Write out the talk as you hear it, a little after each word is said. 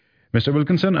Mr.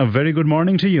 Wilkinson, a very good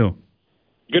morning to you.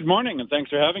 Good morning, and thanks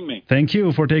for having me. Thank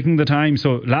you for taking the time.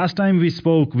 So last time we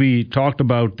spoke, we talked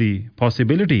about the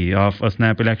possibility of a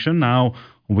snap election. Now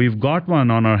we've got one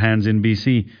on our hands in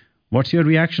BC. What's your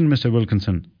reaction, Mr.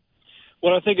 Wilkinson?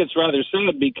 Well, I think it's rather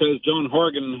sad because John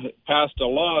Horgan passed a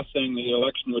law saying the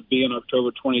election would be in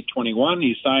October 2021.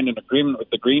 He signed an agreement with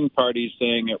the Green Party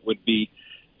saying it would be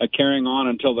carrying on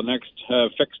until the next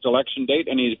fixed election date,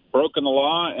 and he's broken the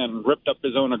law and ripped up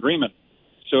his own agreement.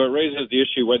 So it raises the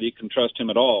issue whether you can trust him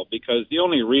at all, because the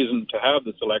only reason to have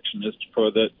this election is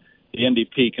for the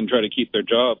NDP can try to keep their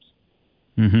jobs.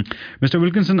 Mm-hmm. Mr.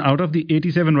 Wilkinson, out of the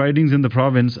 87 ridings in the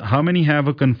province, how many have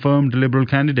a confirmed Liberal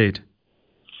candidate?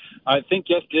 I think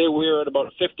yesterday we were at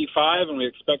about 55, and we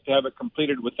expect to have it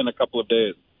completed within a couple of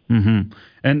days. Mm-hmm.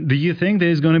 And do you think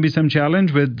there's going to be some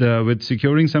challenge with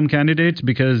securing some candidates,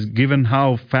 because given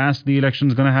how fast the election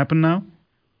is going to happen now?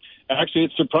 Actually,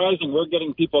 it's surprising. We're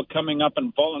getting people coming up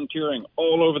and volunteering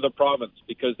all over the province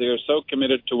because they are so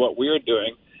committed to what we're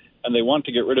doing, and they want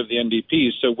to get rid of the NDP.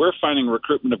 So we're finding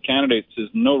recruitment of candidates is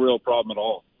no real problem at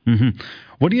all. Mm-hmm.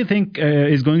 What do you think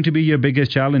is going to be your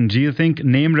biggest challenge? Do you think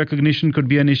name recognition could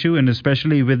be an issue? And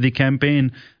especially with the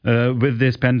campaign, with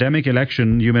this pandemic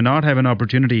election, you may not have an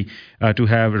opportunity to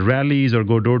have rallies or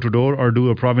go door to door or do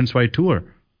a province-wide tour.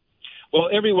 Well,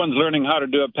 everyone's learning how to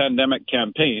do a pandemic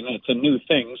campaign. It's a new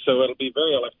thing, so it'll be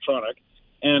very electronic.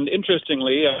 And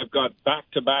interestingly, I've got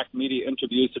back-to-back media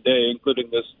interviews today, including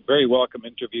this very welcome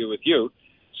interview with you,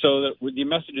 so that the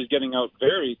message is getting out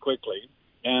very quickly.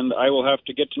 And I will have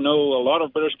to get to know a lot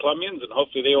of British Columbians, and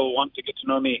hopefully they will want to get to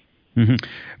know me.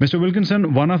 Mm-hmm. Mr.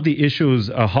 Wilkinson, one of the issues,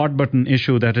 a hot-button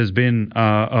issue that has been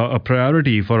a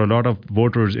priority for a lot of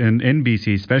voters in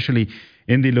BC, especially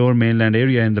in the Lower Mainland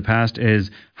area in the past, is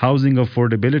housing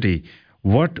affordability.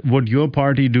 What would your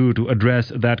party do to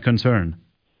address that concern?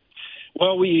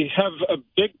 Well, we have a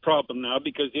big problem now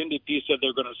because the NDP said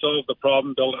they're going to solve the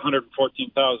problem, build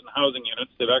 114,000 housing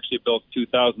units. They've actually built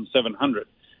 2,700,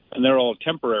 and they're all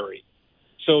temporary.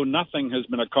 So nothing has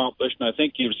been accomplished, and I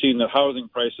think you've seen that housing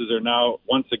prices are now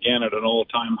once again at an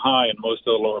all-time high in most of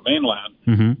the Lower Mainland.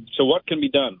 Mm-hmm. So what can be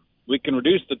done? We can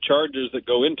reduce the charges that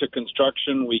go into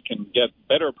construction. We can get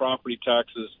better property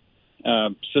taxes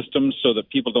systems so that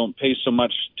people don't pay so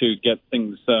much to get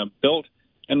things built,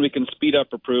 and we can speed up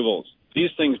approvals.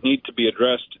 These things need to be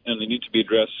addressed, and they need to be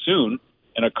addressed soon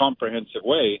in a comprehensive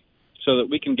way so that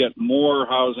we can get more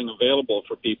housing available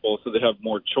for people so they have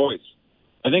more choice.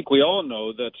 I think we all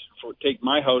know that, take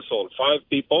my household, 5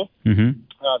 people,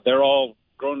 they're all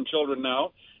grown children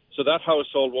now, so that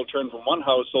household will turn from one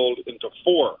household into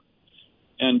 4.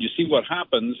 And you see what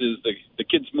happens is the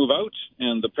kids move out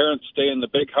and the parents stay in the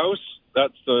big house.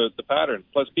 That's the pattern.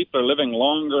 Plus, people are living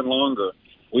longer and longer.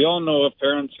 We all know of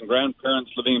parents and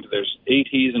grandparents living into their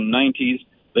 80s and 90s.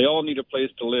 They all need a place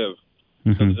to live.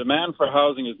 Mm-hmm. So the demand for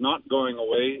housing is not going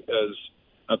away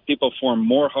as people form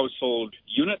more household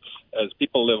units, as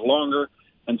people live longer,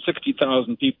 and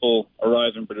 60,000 people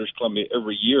arrive in British Columbia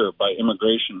every year by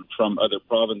immigration from other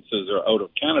provinces or out of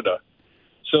Canada.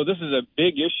 So this is a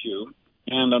big issue.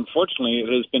 And unfortunately,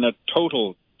 it has been a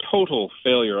total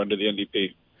failure under the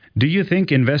NDP. Do you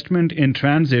think investment in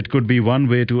transit could be one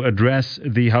way to address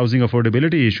the housing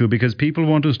affordability issue? Because people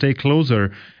want to stay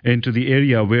closer into the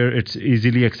area where it's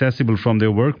easily accessible from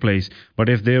their workplace. But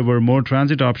if there were more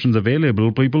transit options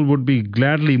available, people would be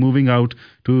gladly moving out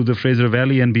to the Fraser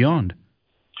Valley and beyond.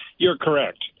 You're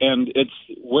correct. And it's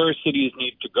where cities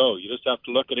need to go. You just have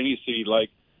to look at any city like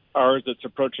ours that's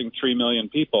approaching 3 million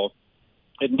people.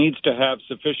 It needs to have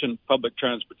sufficient public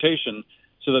transportation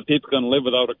so that people can live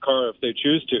without a car if they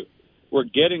choose to. We're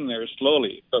getting there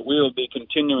slowly, but we will be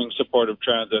continuing support of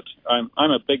transit. I'm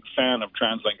a big fan of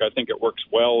TransLink. I think it works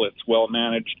well. It's well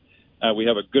managed. We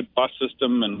have a good bus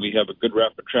system, and we have a good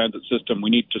rapid transit system. We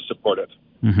need to support it.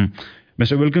 Mm-hmm.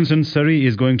 Mr. Wilkinson, Surrey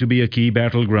is going to be a key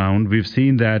battleground. We've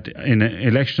seen that in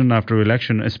election after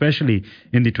election, especially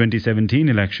in the 2017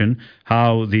 election,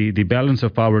 how the balance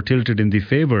of power tilted in the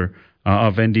favor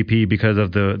of NDP because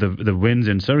of the wins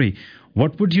in Surrey.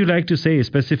 What would you like to say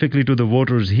specifically to the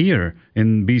voters here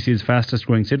in BC's fastest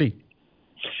growing city?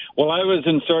 Well, I was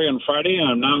in Surrey on Friday,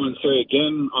 and I'm now in Surrey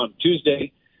again on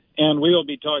Tuesday, and we will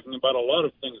be talking about a lot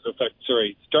of things that affect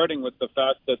Surrey, starting with the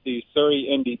fact that the Surrey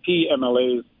NDP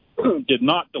MLAs did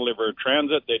not deliver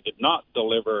transit, they did not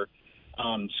deliver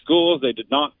on schools, they did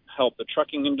not help the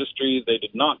trucking industry, they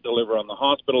did not deliver on the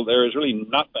hospital. There is really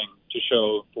nothing to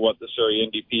show for what the Surrey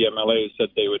NDP MLAs said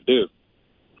they would do.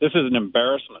 This is an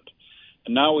embarrassment.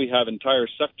 And now we have entire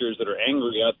sectors that are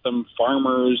angry at them,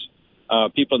 farmers,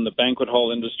 people in the banquet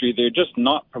hall industry. They're just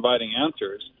not providing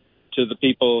answers. to the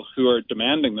people who are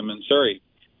demanding them in Surrey.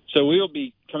 So we will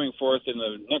be coming forth in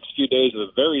the next few days with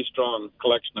a very strong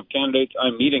collection of candidates.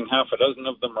 I'm meeting half a dozen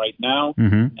of them right now,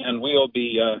 and we will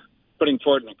be putting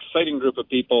forward an exciting group of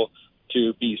people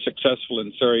to be successful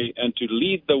in Surrey and to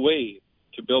lead the way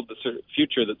to build the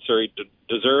future that Surrey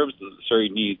deserves and that Surrey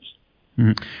needs.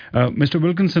 Mr.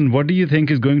 Wilkinson, what do you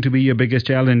think is going to be your biggest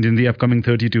challenge in the upcoming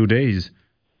 32 days?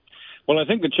 Well, I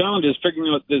think the challenge is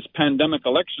figuring out this pandemic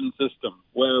election system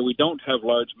where we don't have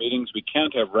large meetings, we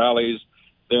can't have rallies,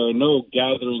 there are no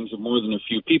gatherings of more than a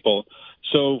few people.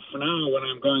 So for now, when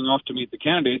I'm going off to meet the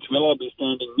candidates, we'll all be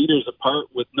standing meters apart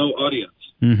with no audience.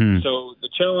 So the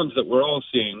challenge that we're all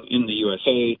seeing in the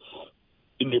USA,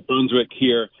 in New Brunswick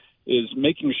here, is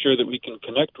making sure that we can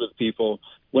connect with people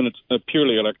when it's a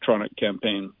purely electronic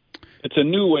campaign. It's a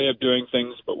new way of doing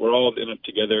things, but we're all in it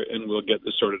together, and we'll get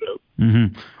this sorted out.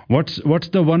 What's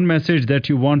the one message that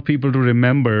you want people to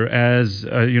remember as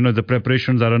the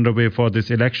preparations are underway for this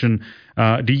election?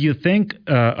 Do you think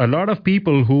a lot of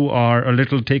people who are a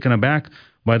little taken aback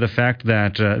by the fact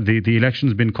that the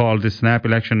election's been called, the snap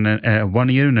election, 1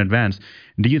 year in advance,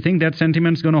 do you think that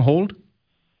sentiment's going to hold?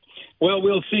 Well,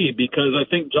 we'll see, because I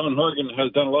think John Horgan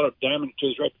has done a lot of damage to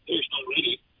his reputation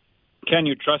already. Can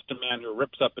you trust a man who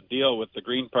rips up a deal with the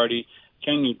Green Party?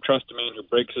 Can you trust a man who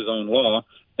breaks his own law?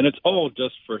 And it's all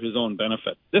just for his own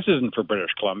benefit. This isn't for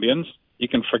British Columbians. You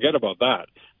can forget about that.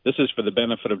 This is for the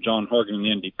benefit of John Horgan and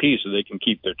the NDP so they can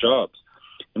keep their jobs.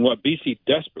 And what BC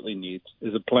desperately needs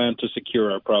is a plan to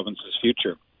secure our province's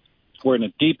future. We're in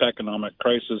a deep economic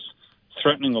crisis,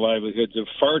 threatening the livelihoods of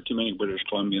far too many British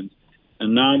Columbians.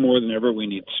 And now more than ever, we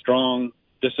need strong,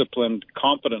 disciplined,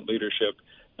 competent leadership.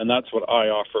 And that's what I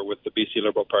offer with the BC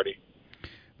Liberal Party.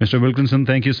 Mr. Wilkinson,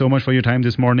 thank you so much for your time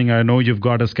this morning. I know you've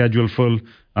got a schedule full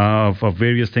of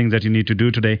various things that you need to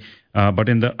do today. But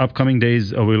in the upcoming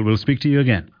days, we'll speak to you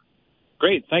again.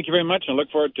 Great. Thank you very much, and I look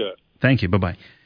forward to it. Thank you. Bye-bye.